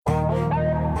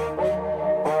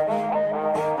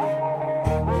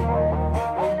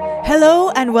Hello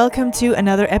and welcome to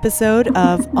another episode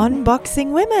of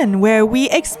Unboxing Women, where we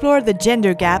explore the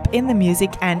gender gap in the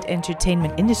music and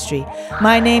entertainment industry.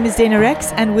 My name is Dana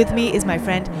Rex, and with me is my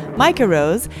friend Micah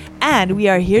Rose, and we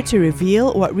are here to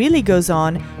reveal what really goes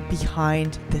on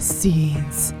behind the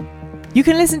scenes. You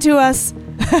can listen to us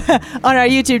on our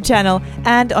YouTube channel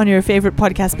and on your favorite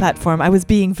podcast platform. I was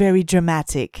being very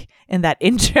dramatic in that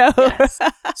intro. Yes.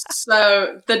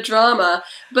 So the drama,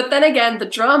 but then again, the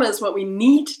drama is what we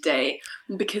need today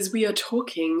because we are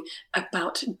talking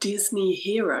about Disney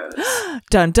heroes.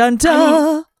 Dun dun dun.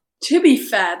 I mean, to be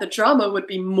fair, the drama would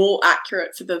be more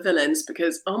accurate for the villains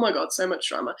because, oh my god, so much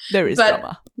drama. There is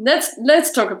drama.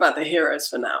 Let's talk about the heroes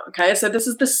for now, okay? So this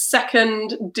is the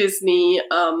second Disney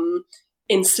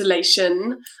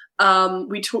installation.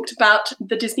 We talked about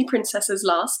the Disney princesses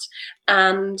last,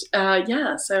 and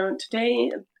so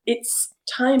today it's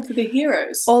time for the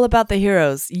heroes. All about the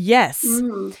heroes, yes,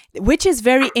 which is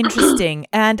very interesting.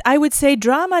 And I would say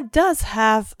drama does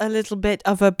have a little bit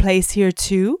of a place here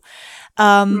too.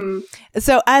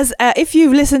 So as if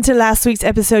you've listened to last week's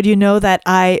episode, you know that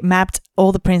I mapped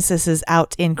all the princesses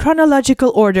out in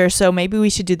chronological order. So maybe we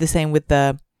should do the same with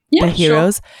the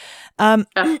heroes. Sure.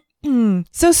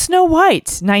 So Snow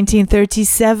White,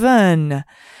 1937.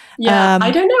 Yeah,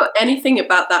 I don't know anything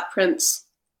about that prince.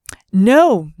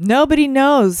 No, nobody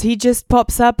knows. He just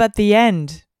pops up at the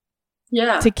end.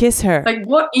 Yeah. To kiss her. Like,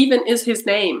 what even is his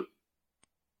name?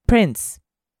 Prince.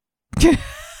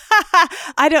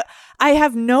 I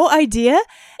have no idea.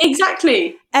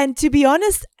 Exactly. And to be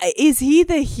honest, is he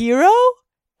the hero?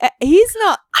 He's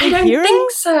not the hero. I don't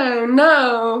think so,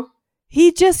 no.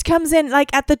 He just comes in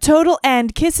like at the total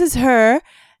end, kisses her,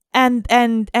 and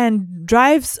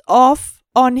drives off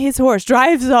on his horse.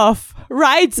 Rides off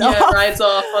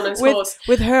on his horse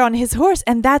with her on his horse,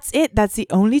 and that's it. That's the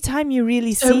only time you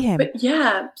really see him. But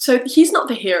so he's not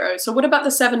the hero. So what about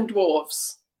the seven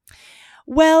dwarves?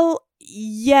 Well,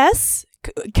 yes,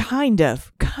 kind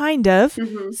of.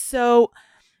 Mm-hmm. So,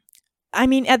 I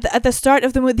mean, at the start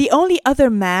of the movie, the only other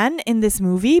man in this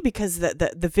movie, because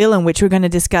the villain, which we're going to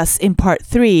discuss in part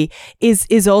 3,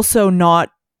 is also not,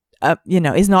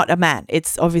 is not a man.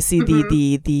 It's obviously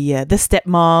the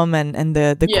stepmom and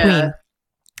the queen.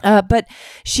 But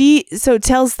she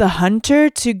tells the hunter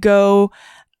to go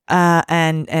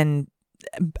and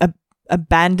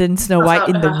abandon Snow White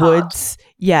in the woods.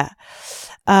 Yeah.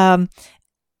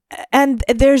 And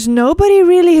there's nobody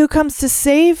really who comes to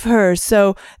save her.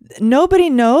 So nobody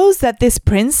knows that this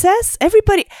princess,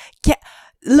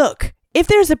 look, if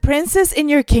there's a princess in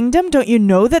your kingdom, don't you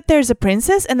know that there's a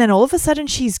princess? And then all of a sudden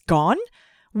she's gone?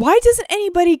 Why doesn't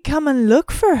anybody come and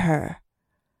look for her?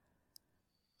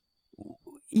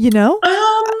 You know?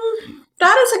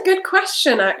 That is a good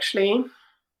question, actually.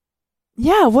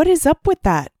 Yeah, what is up with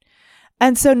that?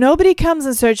 And so nobody comes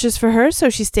and searches for her, so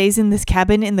she stays in this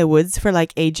cabin in the woods for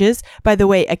like ages. By the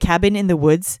way, a cabin in the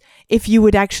woods, if you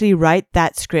would actually write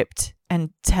that script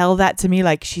and tell that to me,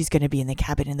 like she's going to be in the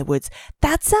cabin in the woods,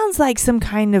 that sounds like some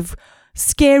kind of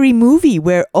scary movie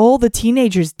where all the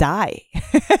teenagers die.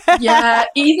 Yeah,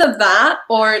 either that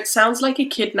or it sounds like a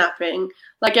kidnapping.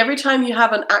 Like every time you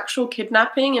have an actual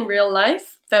kidnapping in real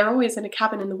life, they're always in a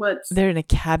cabin in the woods. They're in a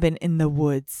cabin in the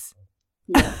woods.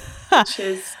 Yeah, which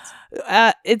is...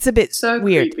 it's a bit so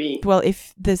weird. Creepy. Well,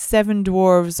 if the seven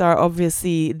dwarves are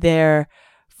obviously there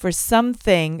for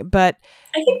something, but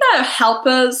I think they're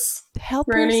helpers.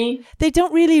 Really? They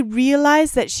don't really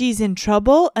realize that she's in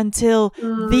trouble until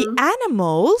the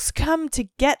animals come to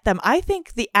get them. I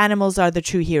think the animals are the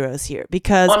true heroes here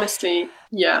because honestly,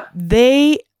 yeah,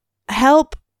 they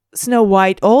help Snow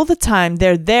White all the time.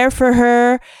 They're there for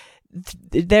her.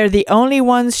 They're the only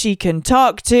ones she can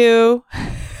talk to.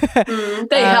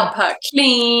 They help her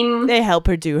clean. They help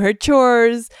her do her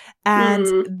chores.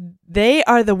 And they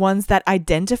are the ones that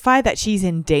identify that she's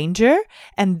in danger.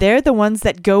 And they're the ones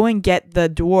that go and get the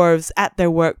dwarves at their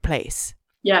workplace.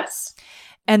 Yes.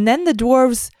 And then the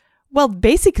dwarves, well,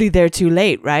 basically they're too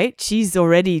late, right? She's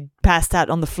already passed out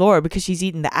on the floor because she's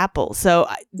eaten the apple. So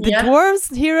the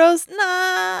dwarves, heroes,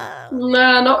 nah.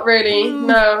 No, not really.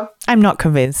 No. I'm not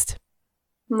convinced.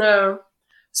 No.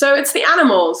 So it's the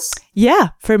animals.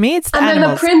 Yeah, for me it's the animals. And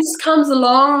then the prince comes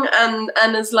along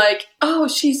and is like, oh,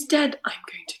 she's dead. I'm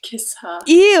going to kiss her.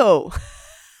 Ew.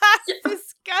 That's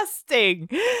disgusting.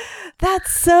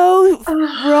 That's so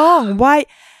wrong. Why?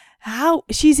 How?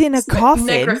 She's in a coffin.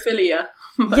 Necrophilia.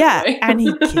 Yeah, and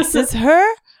he kisses her?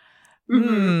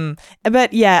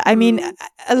 But yeah, I mean,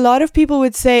 a lot of people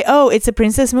would say, oh, it's a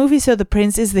princess movie, so the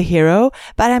prince is the hero.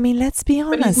 But I mean, let's be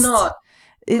honest. But he's not.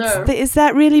 is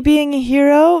that really being a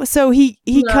hero? So he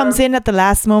No. comes in at the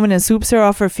last moment and swoops her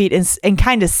off her feet and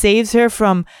kind of saves her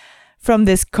from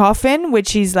this coffin, which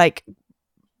she's like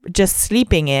just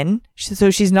sleeping in. So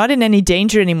she's not in any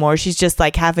danger anymore. She's just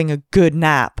like having a good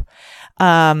nap.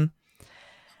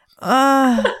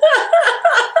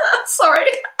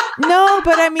 Sorry. No,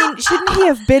 but I mean, shouldn't he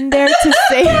have been there to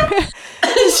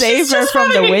save her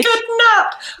from the witch? Good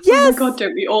nap. Yes. Oh my god,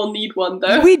 don't we all need one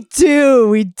though? We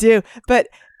do. But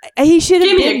he should have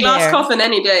Give me been a glass there coffin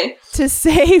any day. to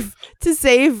save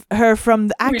her from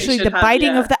the should have,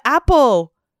 biting yeah. of the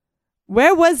apple.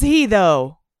 Where was he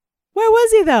though?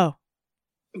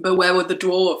 But where were the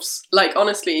dwarves? Like,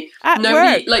 honestly, At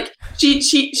nobody. work. Like,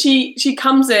 she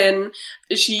comes in,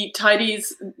 she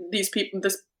tidies these people,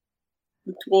 this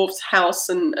dwarf's house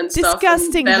and stuff.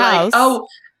 Disgusting and they're house. Like, oh,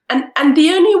 and the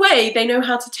only way they know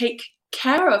how to take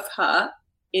care of her,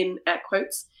 in air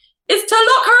quotes, is to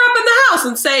lock her up in the house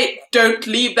and say, "Don't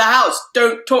leave the house.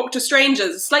 Don't talk to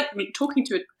strangers." It's like talking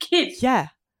to a kid. Yeah,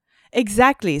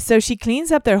 exactly. So she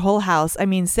cleans up their whole house. I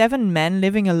mean, 7 men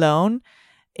living alone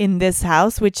in this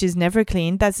house, which is never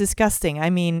cleaned. That's disgusting. I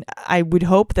mean, I would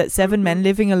hope that 7 men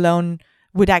living alone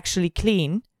would actually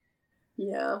clean.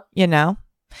 Yeah. You know,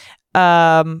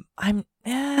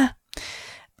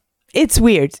 it's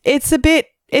weird. It's a bit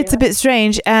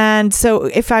strange. And so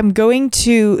if I'm going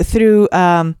to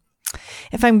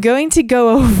go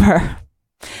over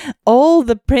all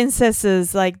the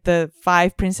princesses, like the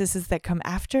 5 princesses that come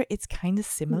after, it's kind of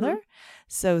similar.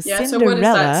 So Yeah. Cinderella. So what is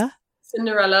that?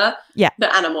 Cinderella. Yeah.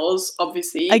 The animals,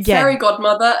 obviously. Again. Fairy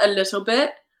godmother, a little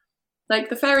bit. Like,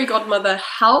 the fairy godmother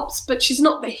helps, but she's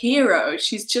not the hero.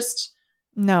 She's just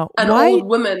No. an old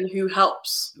woman who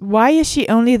helps. Why is she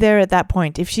only there at that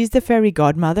point? If she's the fairy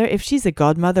godmother, if she's the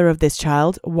godmother of this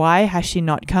child, why has she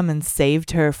not come and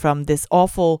saved her from this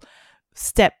awful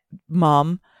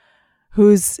stepmom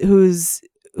who's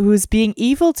being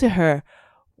evil to her?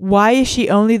 Why is she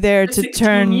only there For to 16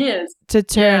 turn years.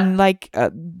 like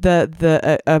a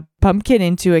pumpkin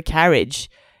into a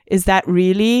carriage? Is that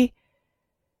really?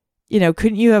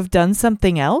 Couldn't you have done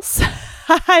something else?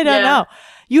 I don't know.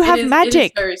 You have magic. It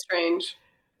is very strange.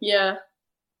 Yeah.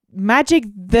 Magic.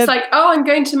 It's like, oh, I'm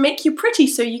going to make you pretty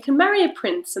so you can marry a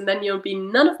prince, and then you'll be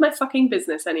none of my fucking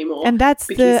business anymore. And that's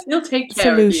because he'll take care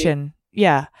solution. Of you.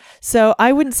 Yeah. So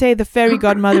I wouldn't say the fairy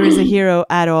godmother is a hero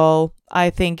at all. I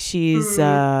think she's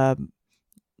I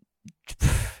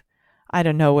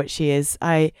don't know what she is.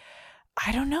 I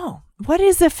don't know. What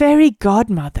is a fairy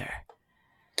godmother?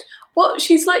 Well,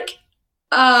 she's like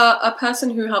a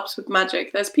person who helps with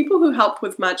magic. There's people who help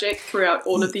with magic throughout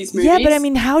all of these movies. Yeah, but I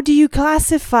mean, how do you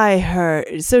classify her?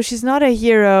 So she's not a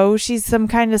hero. She's some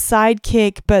kind of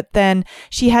sidekick, but then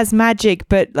she has magic,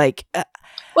 but like...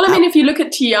 well, I mean, if you look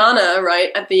at Tiana,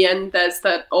 right, at the end, there's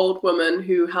that old woman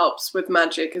who helps with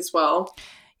magic as well.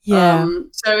 Yeah.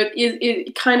 So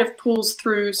it kind of pulls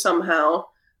through somehow.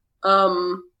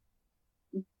 But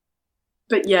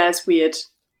yeah, it's weird.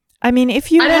 I mean,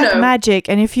 if you had magic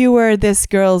and if you were this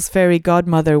girl's fairy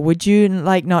godmother, would you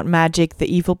like not magic the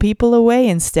evil people away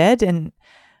instead? And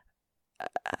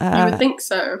you would think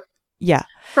so. Yeah.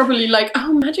 Probably like,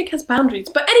 oh, magic has boundaries.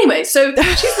 But anyway, so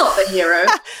she's not the hero.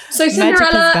 So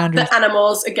Cinderella, the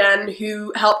animals, again,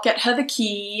 who help get her the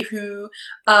key, who,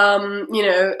 are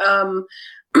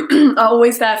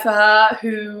always there for her,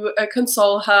 who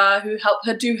console her, who help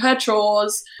her do her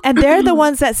chores. And they're the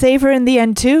ones that save her in the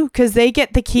end too, because they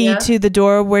get the key to the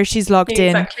door where she's locked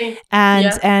in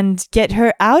and get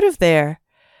her out of there.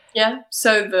 Yeah,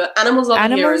 so the animals are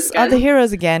the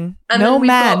heroes again. And no then we've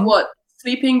man. got what?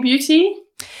 Sleeping Beauty?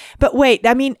 But wait,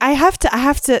 I mean, I have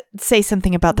to say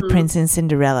something about the prince in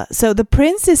Cinderella. So the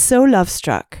prince is so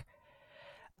love-struck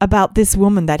about this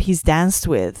woman that he's danced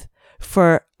with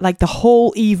for like the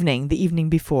whole evening, the evening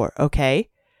before, okay?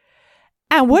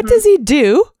 And what does he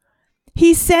do?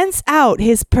 He sends out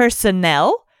his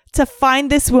personnel to find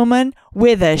this woman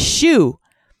with a shoe.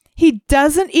 He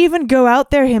doesn't even go out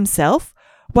there himself.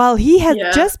 While he had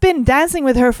just been dancing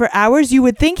with her for hours, you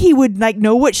would think he would like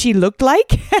know what she looked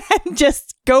like and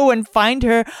just go and find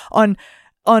her on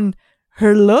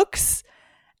her looks.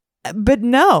 But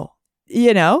no,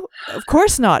 of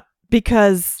course not,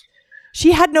 because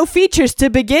she had no features to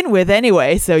begin with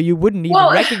anyway, so you wouldn't even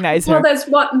recognize her.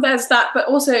 Well, there's that, but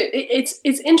also it's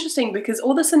interesting because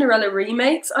all the Cinderella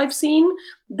remakes I've seen,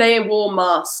 they wore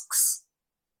masks.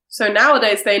 So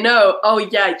nowadays they know, oh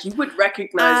yeah, you would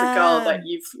recognize a girl that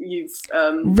you've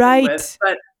been with.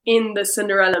 in the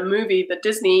Cinderella movie, the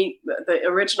Disney, the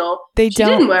original, She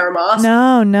didn't wear a mask.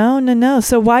 No.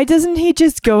 So why doesn't he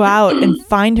just go out and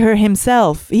find her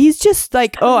himself? He's just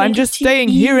like, oh, I'm just staying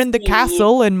here in the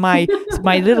castle and my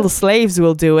little slaves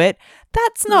will do it.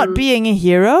 That's not being a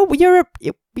hero.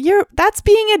 That's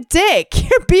being a dick.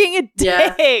 You're being a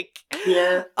dick.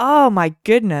 Yeah. Oh my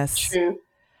goodness. True.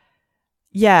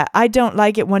 Yeah, I don't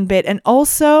like it one bit. And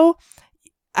also,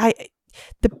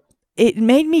 it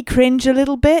made me cringe a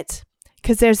little bit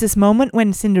because there's this moment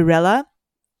when Cinderella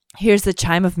hears the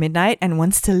chime of midnight and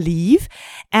wants to leave,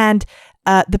 and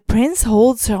the prince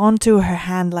holds on to her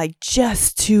hand like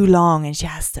just too long, and she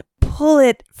has to pull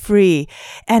it free,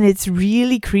 and it's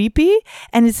really creepy.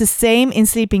 And it's the same in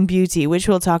Sleeping Beauty, which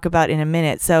we'll talk about in a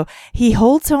minute. So he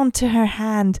holds on to her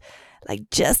hand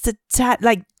like just a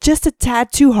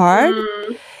tad too hard.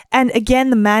 And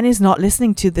again, the man is not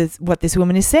listening to what this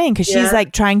woman is saying, because she's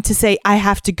like trying to say, I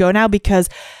have to go now because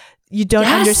you don't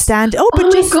understand. Oh,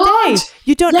 but just stay.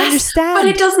 You don't understand. But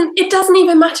it doesn't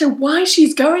even matter why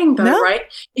she's going though, right?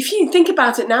 If you think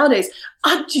about it nowadays,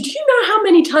 did you know how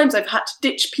many times I've had to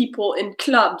ditch people in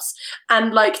clubs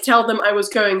and like tell them I was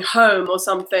going home or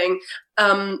something,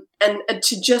 and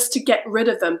to get rid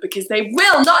of them because they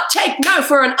will not take no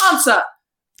for an answer.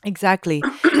 Exactly.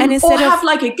 And instead or have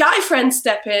like a guy friend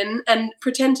step in and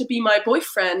pretend to be my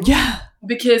boyfriend. Yeah.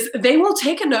 Because they will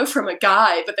take a no from a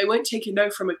guy, but they won't take a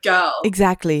no from a girl.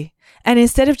 Exactly. And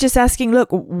instead of just asking, look,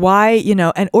 why,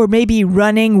 or maybe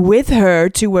running with her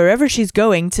to wherever she's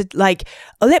going to like,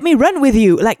 oh, let me run with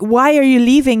you. Like, why are you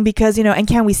leaving? Because, and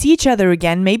can we see each other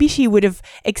again? Maybe she would have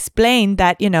explained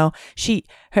that, she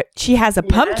has a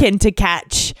pumpkin to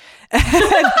catch.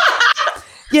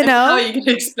 How are you going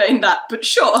to explain that? But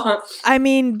sure. I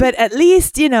mean, but at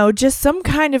least, just some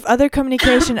kind of other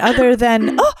communication other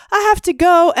than, oh, I have to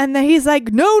go. And then he's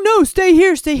like, no, stay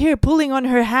here, pulling on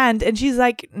her hand. And she's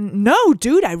like, no,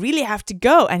 dude, I really have to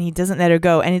go. And he doesn't let her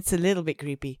go. And it's a little bit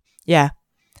creepy. Yeah.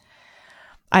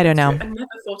 I don't know. I never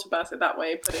thought about it that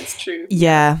way, but it's true.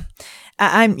 Yeah.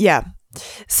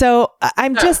 So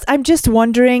I'm just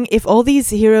wondering if all these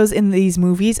heroes in these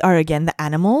movies are again the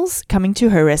animals coming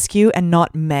to her rescue and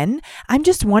not men. I'm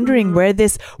just wondering where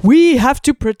this "we have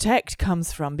to protect"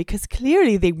 comes from, because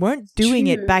clearly they weren't doing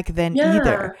it back then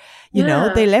either. You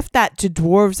know, they left that to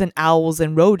dwarves and owls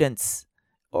and rodents.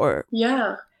 Because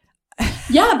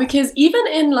even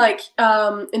in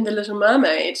in The Little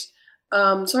Mermaid,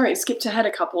 sorry, skipped ahead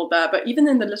a couple there, but even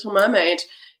in The Little Mermaid,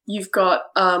 you've got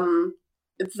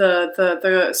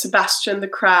the Sebastian the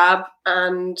crab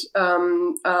and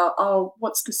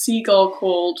what's the seagull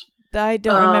called? I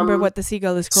don't remember what the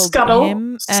seagull is called. Scuttle.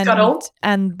 Him and Scuttle.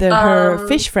 And her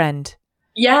fish friend.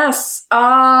 Yes.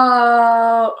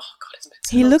 Oh God, it's been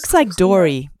so he long looks like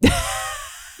Dory.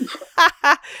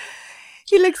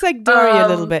 He looks like Dory a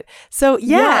little bit. So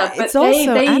but it's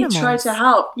also animals. Try to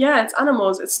help. Yeah, it's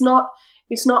animals. It's not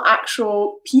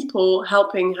actual people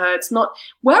helping her. It's not.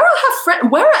 Where are her friends?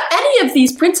 Where are any of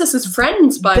these princesses'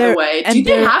 friends, by the way? Do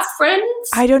they have friends?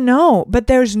 I don't know. But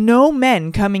there's no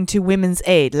men coming to women's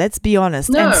aid. Let's be honest.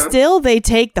 No. And still they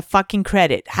take the fucking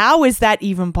credit. How is that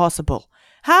even possible?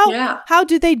 How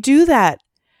do they do that?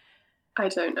 I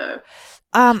don't know.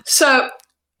 So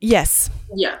yes.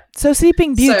 Yeah. So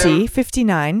Sleeping Beauty,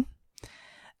 59.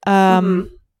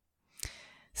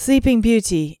 Sleeping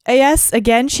Beauty. Yes,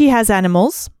 again, she has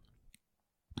animals.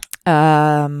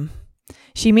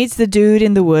 She meets the dude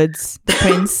in the woods, the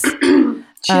prince.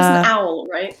 She has an owl,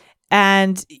 right?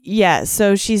 And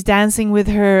so she's dancing with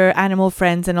her animal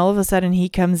friends, and all of a sudden he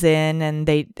comes in, and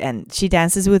she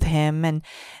dances with him,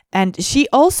 and she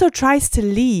also tries to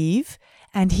leave,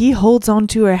 and he holds on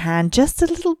to her hand just a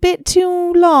little bit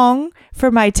too long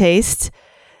for my taste.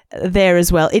 There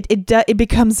as well, it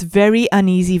becomes very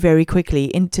uneasy very quickly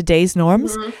in today's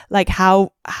norms, like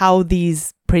how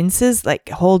these princes like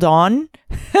hold on.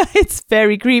 It's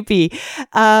very creepy.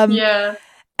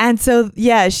 And so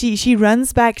she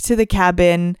runs back to the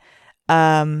cabin,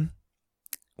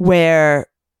 where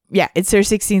it's her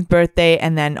 16th birthday,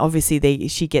 and then obviously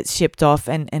she gets shipped off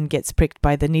and gets pricked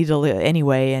by the needle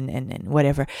anyway, and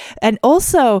whatever. And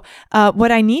also,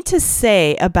 what I need to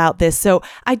say about this, so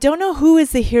I don't know who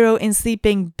is the hero in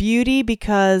Sleeping Beauty,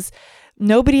 because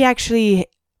nobody actually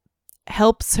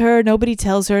helps her. Nobody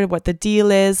tells her what the deal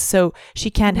is, so she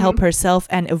can't help herself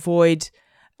and avoid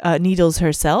needles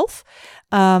herself.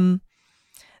 The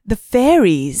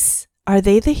fairies, are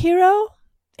they the hero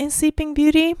in Sleeping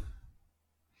Beauty?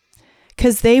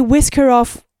 Because they whisk her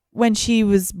off when she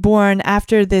was born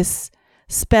after this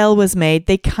spell was made.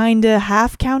 They kind of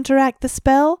half counteract the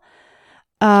spell.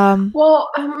 I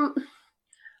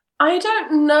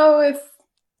don't know if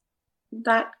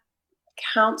that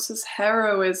counts as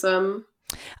heroism.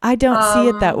 I don't see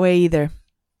it that way either.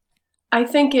 I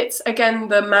think it's, again,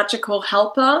 the magical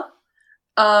helper.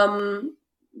 But,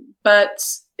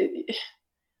 I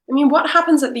mean, what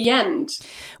happens at the end?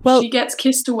 Well, she gets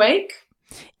kissed awake?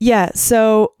 Yeah,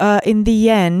 so in the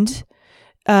end,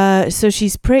 so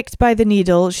she's pricked by the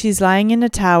needle. She's lying in a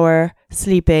tower,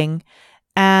 sleeping,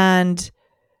 and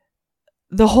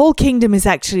the whole kingdom is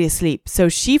actually asleep. So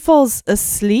she falls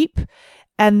asleep,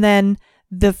 and then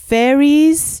the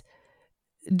fairies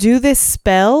do this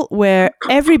spell where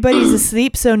everybody's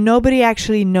asleep, so nobody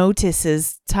actually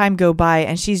notices time go by,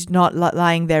 and she's not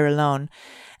lying there alone.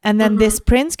 And then this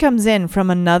prince comes in from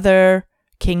another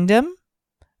kingdom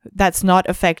that's not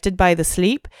affected by the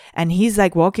sleep, and he's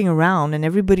like walking around and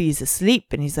everybody's asleep,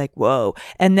 and he's like, whoa.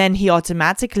 And then he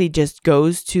automatically just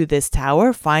goes to this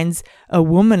tower, finds a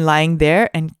woman lying there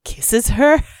and kisses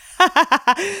her.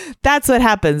 That's what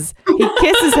happens. He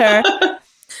kisses her.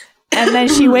 And then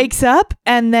she wakes up,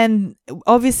 and then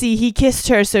obviously he kissed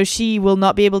her, so she will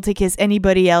not be able to kiss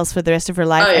anybody else for the rest of her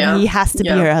life, and he has to be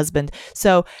her husband.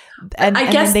 So, and I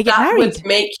guess then they get married. Would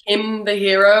make him the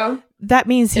hero. That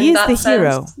means he is the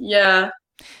hero. Yeah,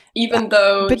 even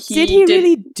though. But did he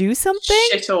really do something?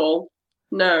 Shit all.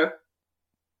 No.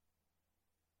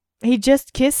 He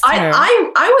just kissed her.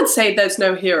 I would say there's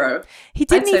no hero. He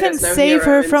didn't even save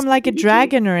her from like a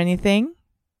dragon or anything.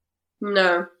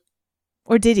 No.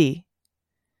 Or did he?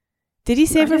 Did he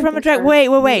save her from a dragon?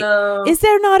 So. Wait. No. Is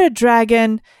there not a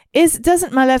dragon?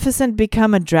 Doesn't Maleficent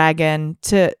become a dragon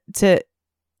to?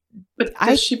 But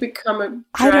does she become a dragon?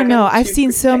 I don't know. I've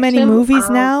seen so many movies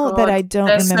now that I don't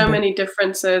remember. There's so many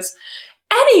differences.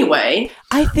 Anyway,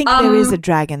 I think there is a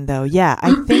dragon, though. Yeah,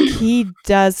 I think he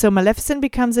does. So Maleficent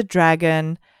becomes a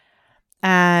dragon,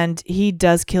 and he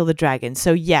does kill the dragon.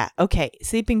 So yeah, okay.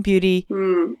 Sleeping Beauty.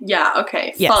 Yeah,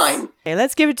 okay, yes. Fine. Okay,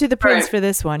 let's give it to the prince for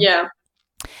this one. Yeah.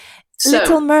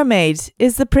 Little Mermaid.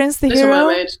 Is the prince the Little hero?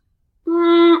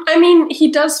 Mermaid. I mean,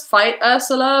 he does fight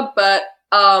Ursula, but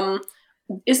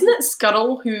isn't it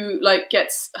Scuttle who like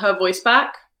gets her voice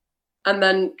back, and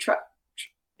then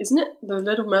isn't it the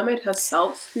Little Mermaid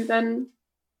herself who then?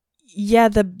 Yeah,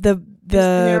 the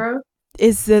hero?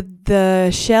 Is the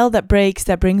shell that breaks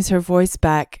that brings her voice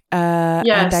back. Yes.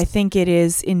 And I think it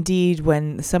is indeed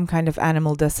when some kind of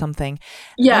animal does something.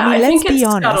 Yeah, I mean, think let's be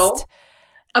it's honest. Scuttle.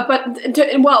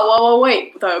 But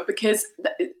wait though, because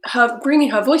her bringing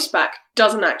her voice back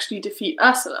doesn't actually defeat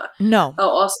Ursula. No,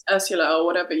 or Ursula, or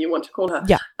whatever you want to call her.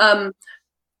 Yeah.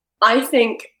 I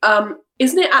think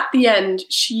isn't it at the end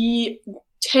she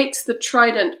takes the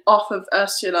trident off of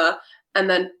Ursula and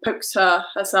then pokes her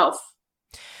herself.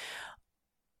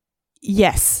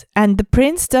 Yes, and the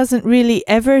prince doesn't really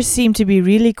ever seem to be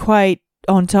really quite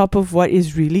on top of what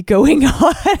is really going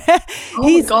on.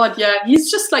 My god, yeah.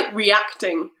 He's just like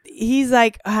reacting. He's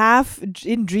like half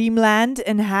in dreamland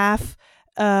and half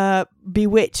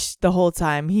bewitched the whole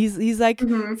time. He's like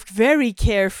very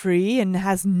carefree and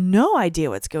has no idea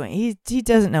what's going on. He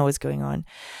doesn't know what's going on.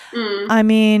 I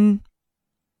mean,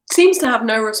 seems to have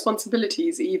no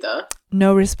responsibilities either.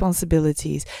 No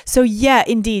responsibilities. So yeah,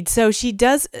 indeed. So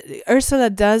Ursula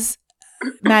does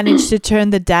manage to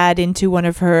turn the dad into one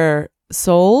of her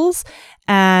souls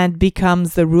and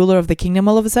becomes the ruler of the kingdom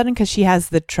all of a sudden because she has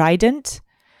the trident.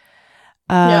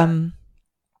 And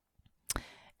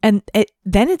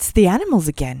then it's the animals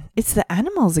again.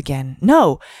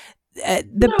 No,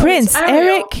 Prince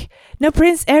Eric. No,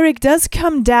 Prince Eric does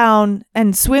come down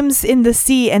and swims in the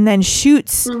sea and then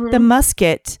shoots the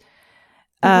musket.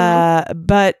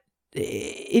 But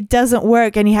it doesn't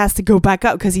work and he has to go back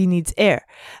up because he needs air.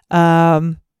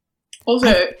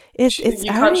 Also, it's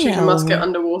you can't shoot a musket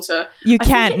underwater. You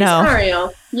can't, no. It's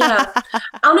Ariel. Yeah.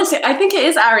 Honestly, I think it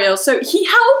is Ariel. So he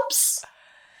helps.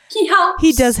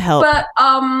 He does help. But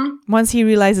once he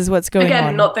realizes what's going on.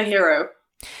 Again, not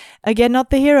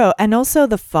the hero. And also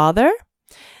the father.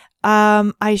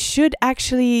 I should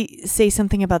actually say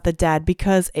something about the dad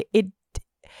because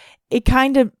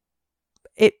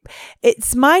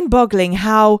it's mind-boggling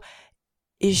how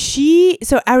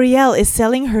Ariel is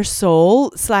selling her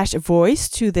soul / voice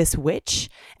to this witch,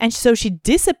 and so she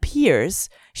disappears.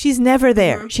 She's never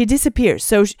there. She disappears.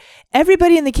 So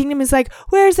everybody in the kingdom is like,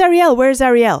 where's Ariel? Where's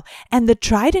Ariel? And the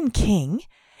Trident King,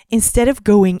 instead of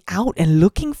going out and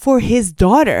looking for his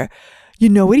daughter, you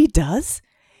know what he does?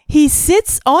 He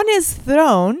sits on his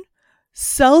throne,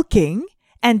 sulking,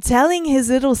 and telling his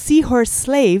little seahorse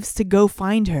slaves to go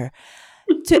find her.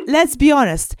 Let's be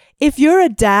honest. If you're a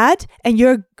dad and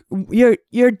your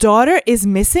daughter is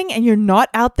missing and you're not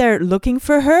out there looking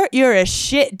for her, you're a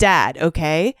shit dad,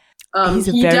 okay? He's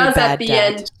a He very does bad at the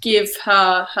dad. end give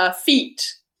her her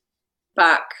feet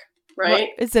back, right? Well,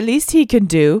 it's the least he can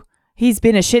do. He's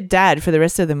been a shit dad for the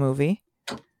rest of the movie.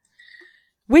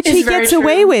 Which It's he very gets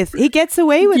away true. with. He gets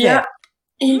away with Yeah, it.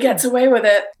 he gets away with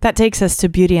it. That takes us to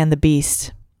Beauty and the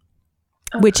Beast,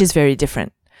 which is very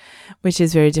different.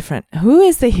 Who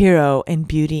is the hero in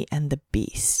Beauty and the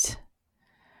Beast?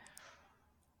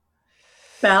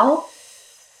 Belle?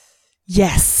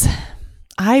 Yes,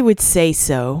 I would say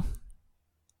so.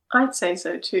 I'd say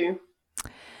so too.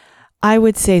 I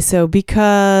would say so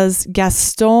because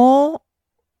Gaston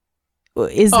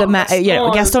is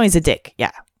Gaston is a dick.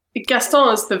 Yeah.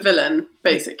 Gaston is the villain,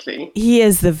 basically. He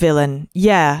is the villain.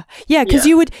 Yeah. Yeah, because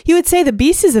you would say the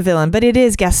Beast is a villain, but it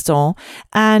is Gaston.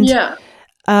 And he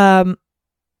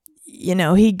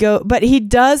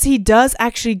does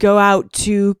actually go out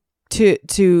to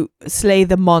slay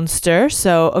the monster.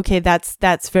 So okay,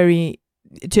 that's very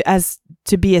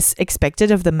to be as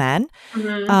expected of the man.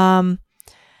 Mm-hmm.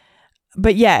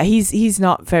 But yeah, he's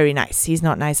not very nice. He's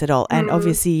not nice at all. And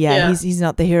obviously, he's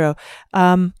not the hero.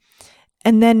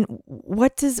 And then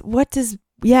what does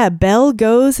Belle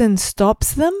goes and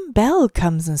stops them? Belle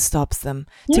comes and stops them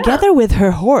together with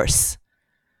her horse.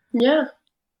 Yeah.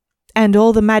 And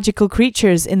all the magical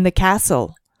creatures in the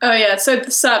castle. Oh yeah, so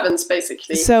the servants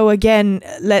basically. So again,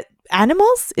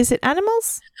 animals? Is it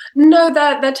animals? No,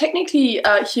 they're technically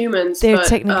humans. They're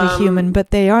technically human,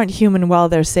 but they aren't human while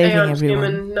they're saving everyone.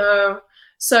 Human, no.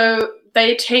 So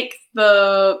they take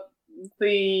the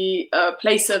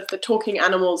place of the talking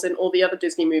animals in all the other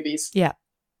Disney movies. Yeah.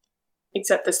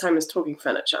 Except this time it's talking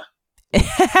furniture.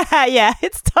 Yeah,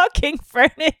 it's talking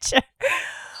furniture.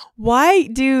 Why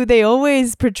do they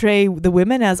always portray the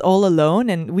women as all alone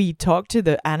and we talk to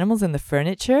the animals and the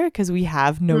furniture because we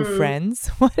have no friends?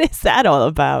 What is that all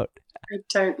about? I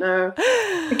don't know.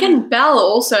 Again, Belle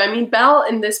also. I mean, Belle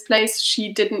in this place,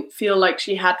 she didn't feel like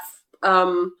she had...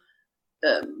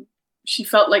 she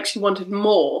felt like she wanted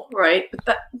more, right?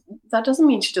 But that doesn't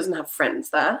mean she doesn't have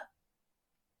friends there.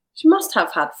 She must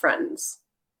have had friends.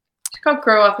 She can't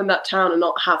grow up in that town and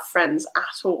not have friends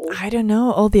at all. I don't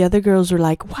know. All the other girls were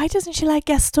like, why doesn't she like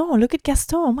Gaston? Look at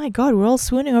Gaston. Oh my God, we're all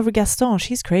swooning over Gaston.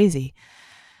 She's crazy.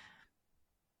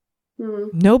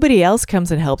 Nobody else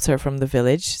comes and helps her from the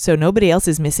village, so nobody else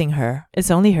is missing her.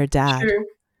 It's only her dad. True.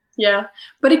 Yeah.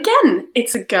 But again,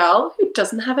 it's a girl who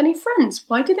doesn't have any friends.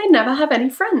 Why do they never have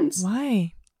any friends?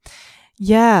 Why?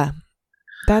 Yeah,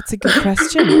 that's a good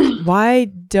question. Why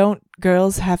don't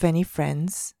girls have any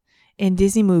friends in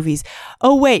Disney movies?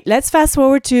 Oh, wait, let's fast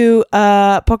forward to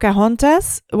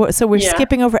Pocahontas. So we're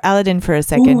skipping over Aladdin for a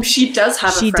second. Ooh, she does have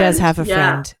a friend. She does have a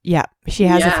friend. Yeah, she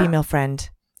has a female friend.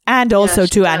 And also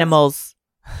two animals.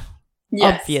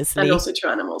 Yes, obviously. and also two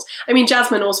animals. I mean,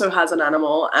 Jasmine also has an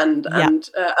animal, and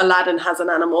Aladdin has an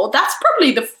animal. That's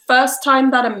probably the first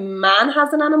time that a man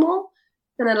has an animal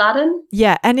in Aladdin.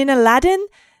 Yeah, and in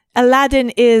Aladdin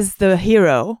is the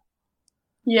hero.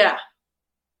 Yeah.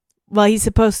 Well, he's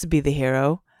supposed to be the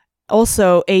hero.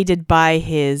 Also aided by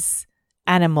his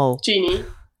animal. Genie.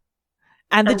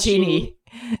 And the genie.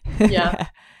 Yeah.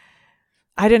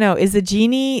 I don't know. Is the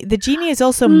genie is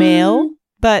also male,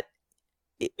 but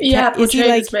is he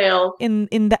like male in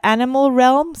the animal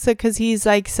realm? So because he's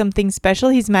like something special,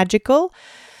 he's magical.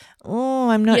 Oh,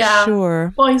 I'm not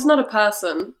sure. Well, he's not a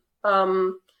person,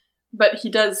 but he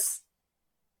does.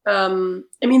 I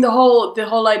mean, the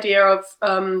whole idea of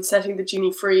setting the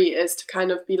genie free is to kind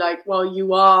of be like, well,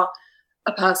 you are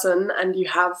a person and you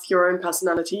have your own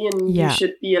personality and you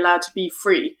should be allowed to be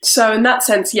free. So in that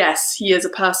sense, yes, he is a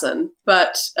person,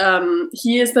 but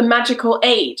he is the magical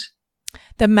aid.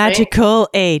 The magical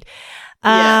aid.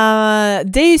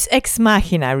 Deus ex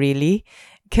machina, really,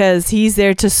 because he's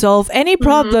there to solve any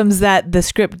problems that the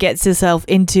script gets itself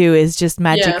into is just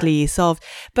magically solved.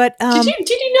 But did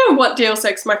you know what Deus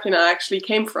ex machina actually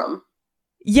came from?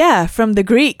 Yeah, from the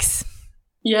Greeks.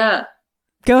 Yeah.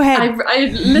 Go ahead. I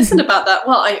listened about that.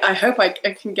 Well, I hope I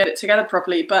can get it together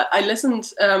properly, but I listened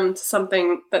to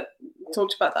something that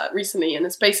talked about that recently, and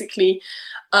it's basically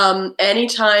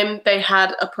anytime they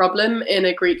had a problem in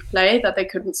a Greek play that they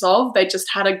couldn't solve, they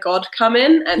just had a god come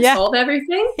in and solve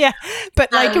everything. Yeah,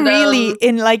 but like really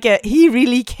he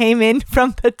really came in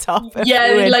from the top.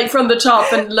 Yeah, like from the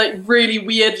top and like really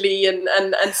weirdly, and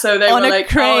so they were like,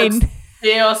 crane. Oh, it's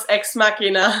Deus ex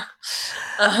machina.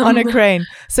 On a crane.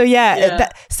 So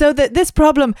this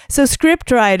problem, so script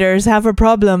writers have a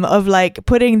problem of like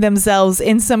putting themselves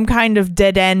in some kind of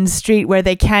dead end street where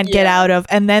they can't get out of,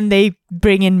 and then they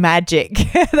bring in magic.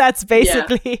 That's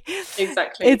basically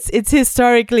exactly. It's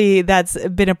historically that's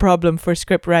been a problem for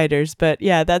script writers, but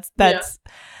that's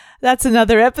That's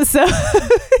another episode.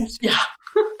 Yeah.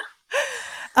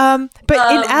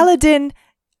 But in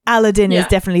Aladdin is Yeah.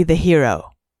 definitely the hero.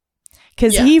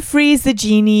 Because Yeah. he frees the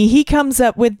genie. He comes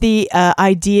up with the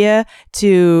idea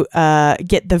to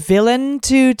get the villain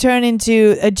to turn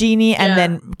into a genie and Yeah.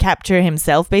 then capture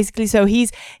himself, basically. So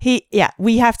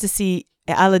we have to see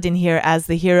Aladdin here as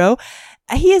the hero.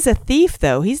 He is a thief,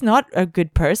 though. He's not a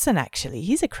good person, actually.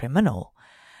 He's a criminal.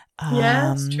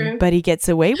 Yeah, it's true. But he gets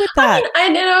away with that. I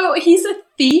know he's a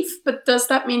thief, but does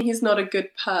that mean he's not a good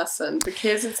person?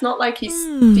 Because it's not like he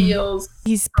steals.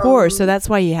 He's poor, so that's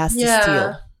why he has to yeah.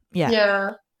 steal. Yeah, Yeah.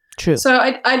 true. So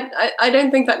I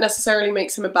don't think that necessarily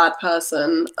makes him a bad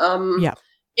person. Yeah.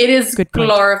 It is Good point.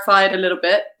 glorified a little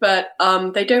bit, but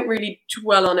they don't really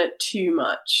dwell on it too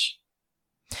much.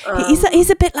 He's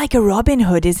a bit like a Robin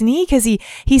Hood, isn't he? Because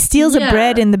he steals a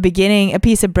bread in the beginning, a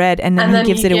piece of bread, and then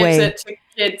he gives it away. It to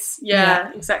kids. Yeah,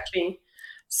 exactly.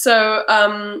 So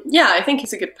I think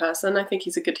he's a good person. I think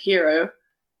he's a good hero.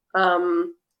 I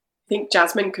think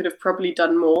Jasmine could have probably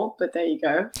done more, but there you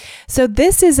go. So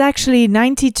this is actually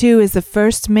 92 is the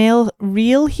first male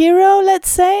real hero, let's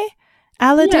say.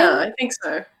 Aladdin Yeah, I think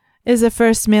so. is the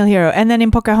first male hero. And then in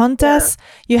Pocahontas,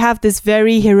 you have this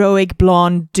very heroic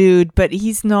blonde dude, but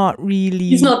he's not really...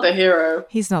 He's not the hero.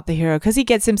 He's not the hero because he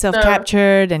gets himself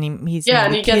captured and he's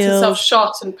and he gets killed. himself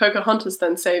shot and Pocahontas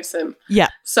then saves him. Yeah.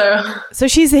 So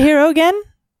she's the hero again?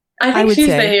 I think would she's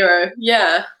say. the hero.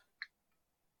 Yeah.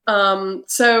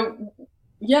 So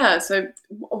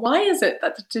why is it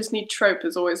that the Disney trope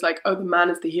is always like, oh, the man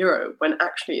is the hero, when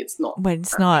actually it's not? When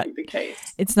it's not the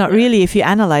case. It's not really if you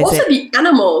analyze Also, it. the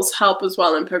animals help as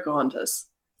well in Pocahontas.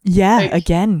 Yeah, like-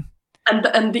 again.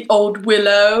 And the old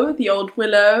willow,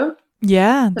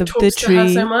 Yeah, that the talks to her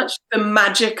tree. so much, the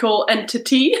magical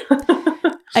entity.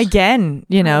 Again,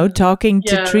 talking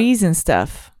to Yeah. trees and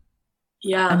stuff.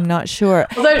 Yeah. I'm not sure.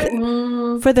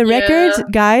 Although, For the yeah. record,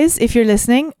 guys, if you're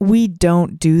listening, we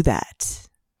don't do that.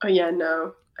 Oh yeah,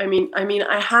 no. I mean,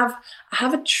 I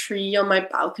have a tree on my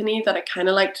balcony that I kind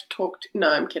of like to talk to. No,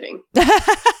 I'm kidding.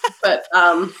 But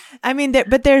I mean,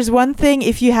 there's one thing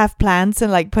if you have plants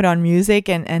and like put on music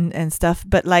and stuff,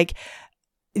 but like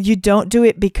you don't do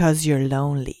it because you're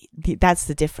lonely. That's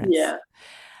the difference.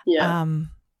 yeah.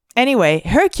 Anyway,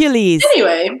 Hercules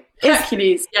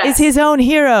Hercules, yes. is his own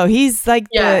hero. He's like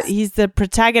Yes. he's the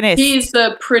protagonist. He's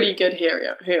the pretty good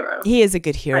hero. He is a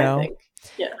good hero. I think.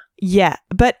 Yeah. Yeah,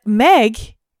 but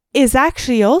Meg is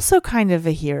actually also kind of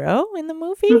a hero in the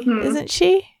movie, Mhm. isn't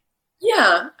she?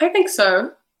 Yeah, I think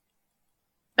so.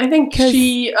 I think 'Cause-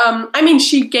 she.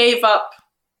 She gave up.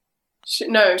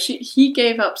 He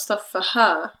gave up stuff for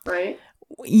her, right?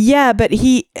 Yeah, but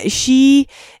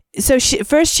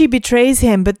first she betrays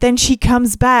him, but then she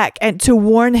comes back and to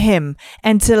warn him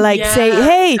and to say,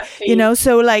 hey, exactly.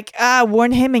 so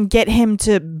warn him and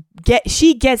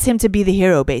she gets him to be the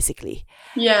hero basically.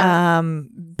 Yeah.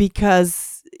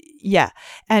 Because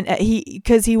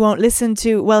he won't listen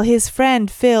to, his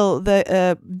friend Phil,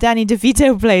 Danny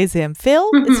DeVito plays him. Phil?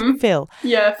 It's Mhm. Phil.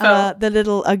 Yeah, Phil. The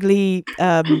little ugly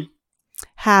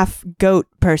half goat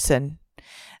person.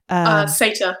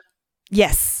 Satyr.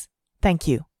 Yes, thank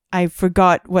you. I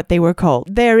forgot what they were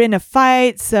called. They're in a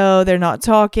fight, so they're not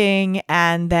talking,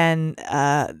 and then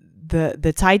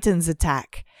the Titans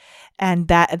attack, and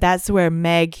that's where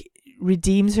Meg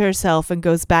redeems herself and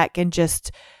goes back and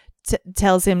just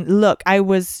tells him, "Look, I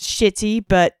was shitty,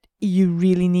 but you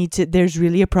really need to. There's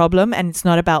really a problem, and it's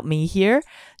not about me here.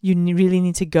 You really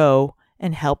need to go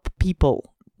and help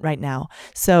people right now."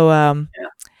 So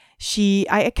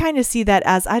I kind of see that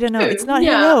as, I don't know, it's not I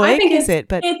heroic, think is it?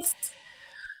 But it's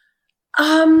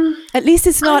at least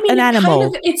it's not an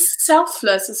animal. It's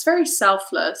selfless. It's very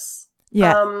selfless.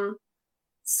 Yeah.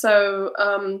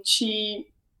 She,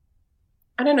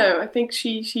 I don't know. I think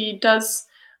she does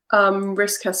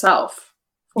risk herself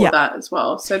for that as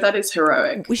well. So that is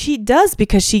heroic. Well, she does,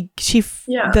 because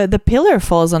Yeah. the pillar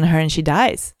falls on her and she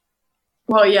dies.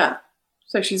 Well, yeah.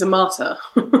 So she's a martyr.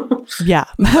 Yeah.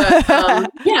 But,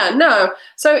 no.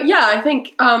 So I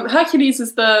think Hercules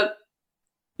is the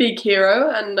big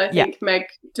hero, and I think Meg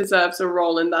deserves a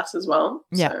role in that as well.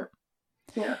 Yeah. So,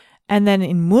 yeah. And then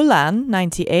in Mulan,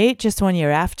 98, just 1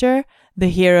 year after, the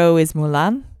hero is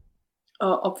Mulan.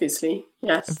 Oh, obviously,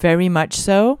 yes. Very much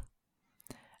so.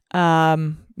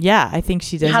 I think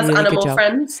she does She has a really animal good job.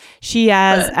 friends. She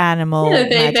has but, animal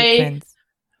magic friends.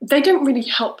 They don't really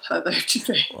help her, though, do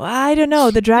they? Well, I don't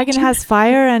know. The dragon has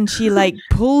fire, and she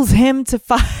pulls him to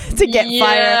get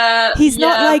fire. He's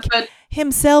not but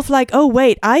himself oh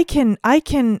wait, I can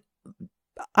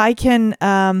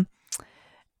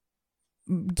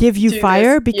give you Do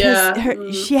fire this.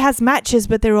 because she has matches,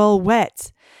 but they're all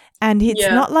wet. And it's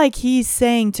Yeah. not like he's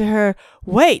saying to her,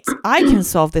 wait, I can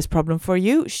solve this problem for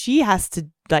you. She has to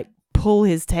like pull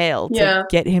his tail to Yeah.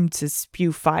 get him to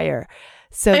spew fire.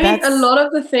 So I that's mean, a lot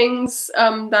of the things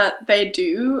that they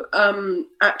do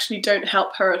actually don't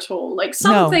help her at all. Like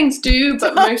some No. things do,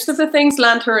 but most of the things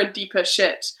land her in deeper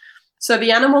shit. So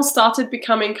the animals started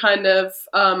becoming kind of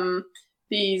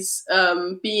these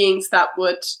beings that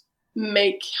would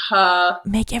make her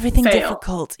make everything fail.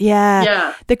 difficult. Yeah.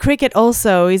 Yeah. The cricket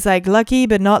also is like lucky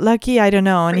but not lucky. I don't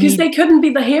know. And Because they couldn't be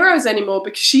the heroes anymore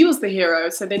because she was the hero,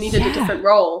 so they needed Yeah. a different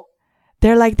role.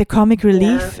 they're like the comic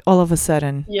relief all of a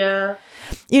sudden. Yeah.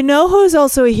 You know who's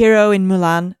also a hero in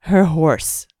Mulan? Her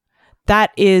horse.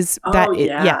 That is Oh,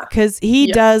 yeah. because he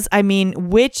Yeah. does. I mean,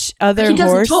 which other He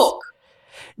doesn't horse? talk.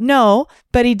 No,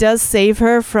 but he does save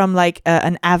her from like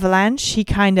an avalanche. He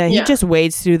Yeah. just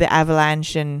wades through the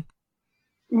avalanche and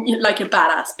Like a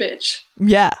badass bitch.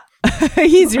 yeah,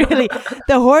 he's really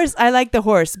the horse. I like the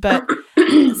horse, but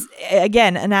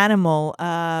again, an animal.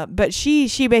 But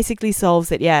she basically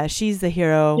solves it. Yeah, she's the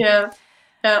hero. Yeah.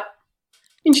 Yeah.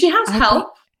 And she has I help.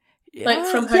 Like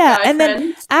from her yeah, guy and then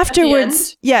friends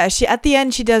afterwards, yeah, she at the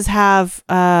end she does have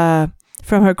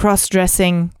from her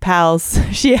cross-dressing pals,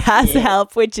 she has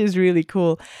help, which is really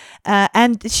cool,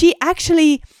 and she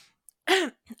actually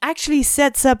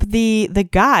sets up the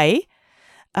guy,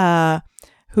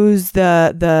 who's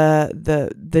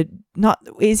the not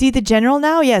is he the general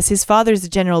now? Yes, his father's the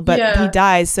general, but Yeah. he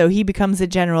dies, so he becomes the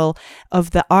general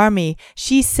of the army.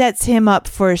 She sets him up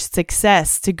for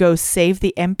success to go save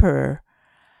the emperor.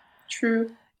 True.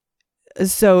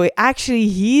 So actually,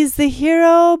 he's the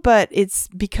hero, but it's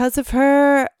because of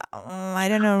her. I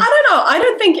don't know. I don't know. I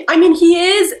don't think. I mean, he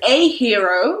is a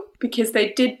hero because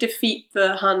they did defeat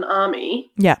the Han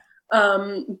army. Yeah.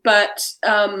 But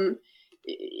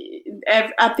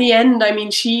at the end, I mean,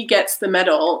 she gets the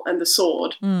medal and the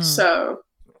sword. So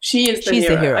she is She's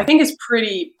the hero. I think it's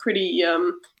pretty. Pretty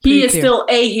He is clear. still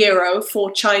a hero for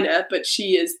China, but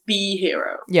she is the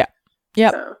hero. Yeah.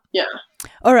 Yep. So, yeah.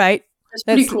 All right. It's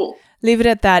pretty Let's cool. leave it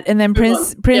at that. And then Move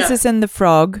on. Princess and the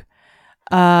Frog,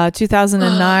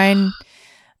 2009.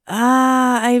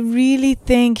 I really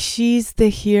think she's the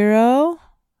hero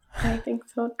I think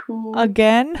so too.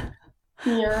 again.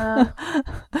 Yeah.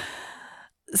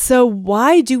 So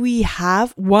why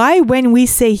when we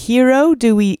say hero,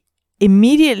 do we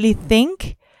immediately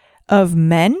think of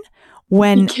men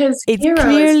when Because it's hero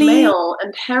clearly is male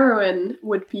and heroine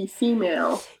would be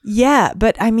female. Yeah,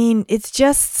 but I mean, it's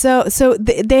just so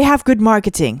they have good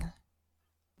marketing.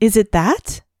 Is it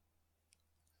that?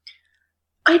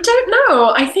 I don't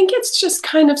know. I think it's just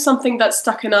kind of something that's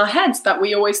stuck in our heads that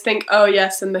we always think, oh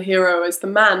yes, and the hero is the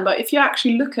man. But if you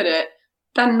actually look at it,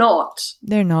 they're not.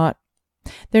 They're not.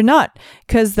 They're not,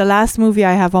 because the last movie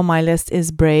I have on my list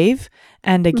is Brave,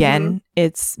 and again,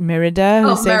 it's Merida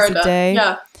who saves the day.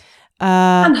 Yeah.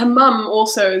 Uh, And her mum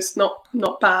also is not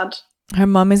bad. her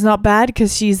mom is not bad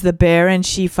because she's the bear and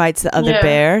she fights the other Yeah,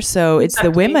 bear. So it's the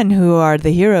exactly. women who are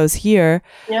the heroes here.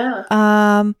 Yeah.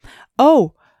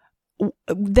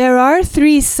 There are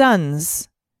 3 sons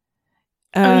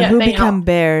who they become help.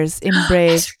 bears in They're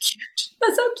Brave. so cute.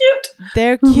 They're so cute.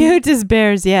 They're cute as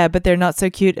bears, yeah, but they're not so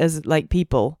cute as like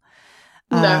people.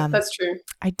 No, that's true.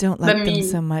 I don't They're like them mean.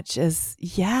 so much as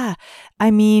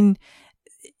I mean,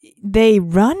 they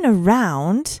run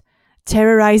around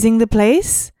terrorizing the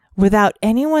place without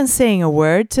anyone saying a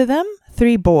word to them.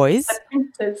 3 boys.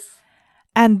 Princess.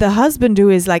 And the husband, who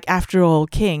is like, after all,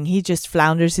 king, he just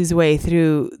flounders his way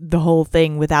through the whole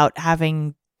thing without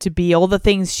having to be all the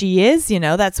things she is. You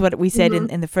know, that's what we said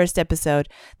in the first episode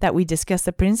that we discussed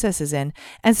the princesses in.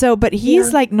 And so, but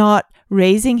he's like not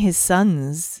raising his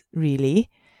sons, really.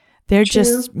 They're True.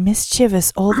 just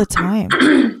mischievous all the time.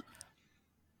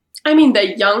 I mean,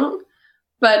 they're young,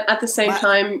 but at the same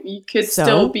time, you could So?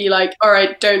 still be like, all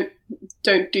right, don't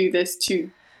do this to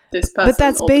this person. But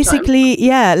that's all the time. basically,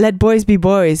 let boys be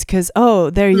boys because,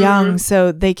 they're young,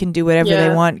 so they can do whatever they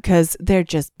Yeah. want because they're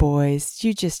just boys.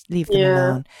 You just leave them Yeah.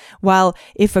 alone. While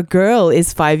if a girl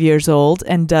is 5 years old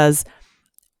and does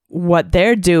what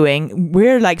they're doing,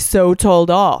 we're like so told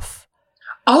off.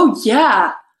 Oh,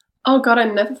 yeah. Oh, God, I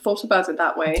never thought about it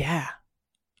that way. Yeah.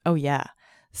 Oh, yeah.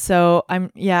 So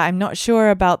I'm not sure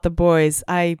about the boys.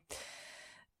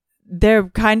 They're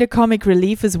kind of comic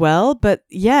relief as well, but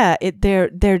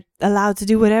they're allowed to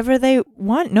do whatever they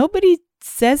want. Nobody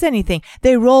says anything.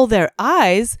 They roll their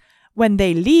eyes when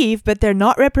they leave, but they're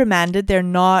not reprimanded. They're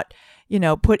not,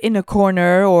 put in a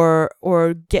corner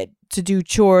or get to do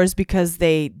chores because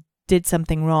they did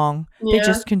something wrong. They Yeah.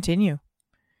 just continue.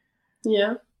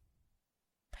 Yeah.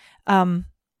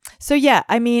 So yeah,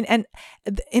 I mean, and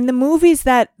in the movies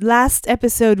that last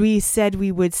episode we said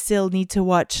we would still need to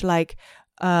watch, like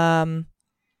what's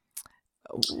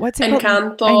it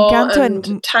called? Encanto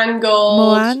and Tangled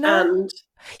Moana? and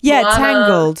Yeah, Moana.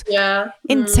 Tangled. Yeah.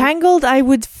 In Tangled, I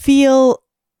would feel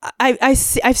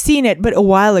I've seen it, but a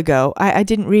while ago. I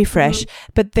didn't refresh.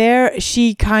 But there,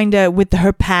 she kind of, with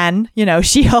her pan, you know,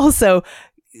 she also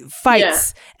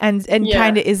fights and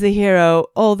kind of is the hero.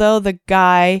 Although the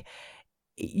guy,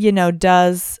 you know,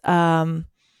 does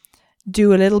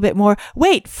do a little bit more.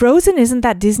 Wait, Frozen, isn't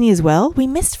that Disney as well? We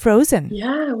missed Frozen.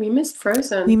 Yeah, we missed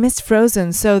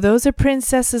Frozen. So those are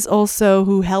princesses also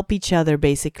who help each other,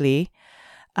 basically.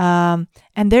 And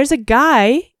there's a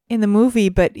guy in the movie,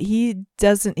 but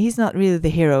he's not really the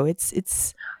hero.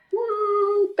 It's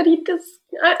but he does.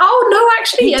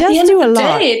 Actually, he at does the end do of a the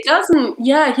lot. day, it doesn't.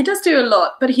 Yeah, he does do a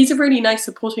lot, but he's a really nice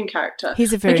supporting character.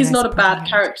 He's a very he's nice not a bad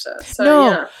supporting character.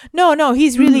 So No,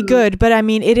 he's really good. But I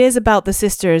mean, it is about the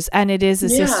sisters, and it is the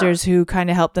sisters who kind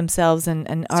of help themselves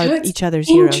and are each other's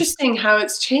heroes. Interesting how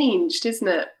it's changed, isn't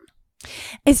it?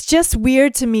 It's just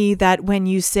weird to me that when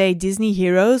you say Disney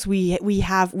heroes, we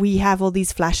have all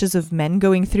these flashes of men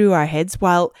going through our heads,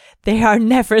 while they are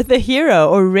never the hero,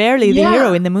 or rarely the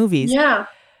hero in the movies. Yeah,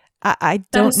 I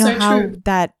don't know how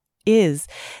that is.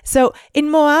 So in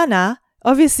Moana,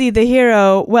 obviously the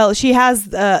hero, well, she has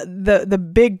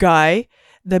the big guy,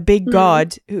 the big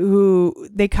god, who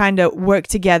they kind of work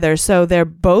together. So they're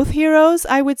both heroes,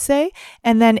 I would say.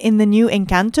 And then in the new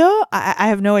Encanto, I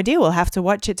have no idea. We'll have to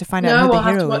watch it to find out who the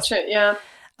hero is. we'll have to watch it, yeah.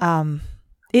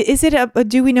 Is it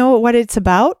do we know what it's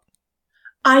about?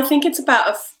 I think it's about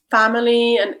a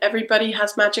family and everybody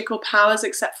has magical powers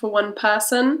except for one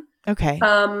person. Okay.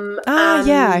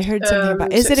 I heard something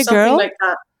about. Is it a girl? Like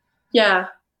that. Yeah.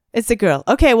 It's a girl.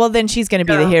 Okay, well then she's going to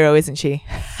be the hero, isn't she?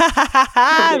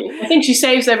 I think she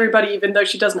saves everybody even though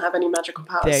she doesn't have any magical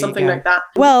powers. Something like that.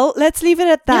 Well, let's leave it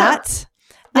at that.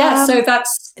 Yeah, so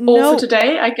that's all for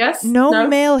today, I guess. No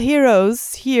male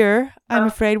heroes here, I'm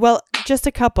afraid. Well, just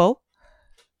a couple.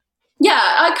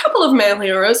 Yeah, a couple of male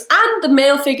heroes, and the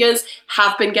male figures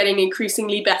have been getting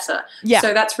increasingly better. Yeah.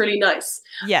 So that's really nice.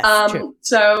 Yes, true.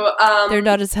 So they're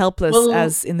not as helpless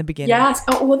as in the beginning. Yes.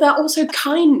 Oh, well, they're also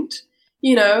kind.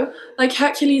 You know, like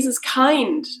Hercules is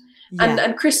kind,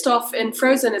 and Kristoff in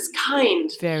Frozen is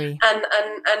kind. Very. And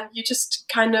you just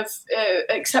kind of,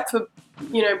 except for,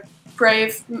 you know,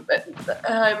 Brave.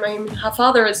 I mean, her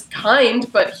father is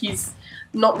kind, but he's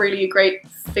not really a great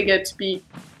figure to be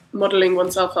modeling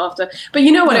oneself after, but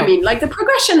you know what I mean, like the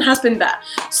progression has been there.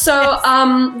 So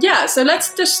so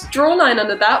let's just draw a line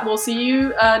under that. We'll see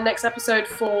you next episode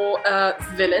for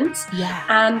villains,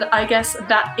 and I guess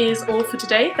that is all for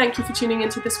today. Thank you for tuning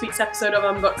into this week's episode of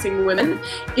Unboxing Women.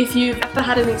 If you've ever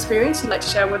had an experience you'd like to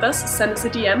share with us, send us a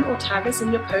DM or tag us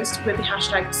in your post with the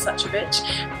hashtag #suchabitch,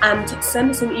 and send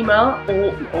us an email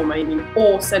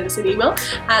or send us an email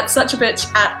at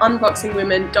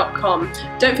suchabitch@unboxingwomen.com.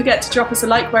 Don't forget to drop us a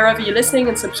like wherever you're listening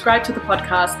and subscribe to the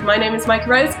podcast. My name is Micah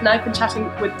Rose and I've been chatting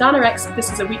with Dana Rex.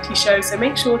 This is a weekly show, so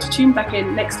make sure to tune back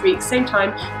in next week, same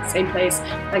time, same place.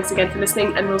 Thanks again for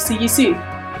listening and we'll see you soon.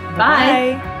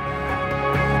 Bye.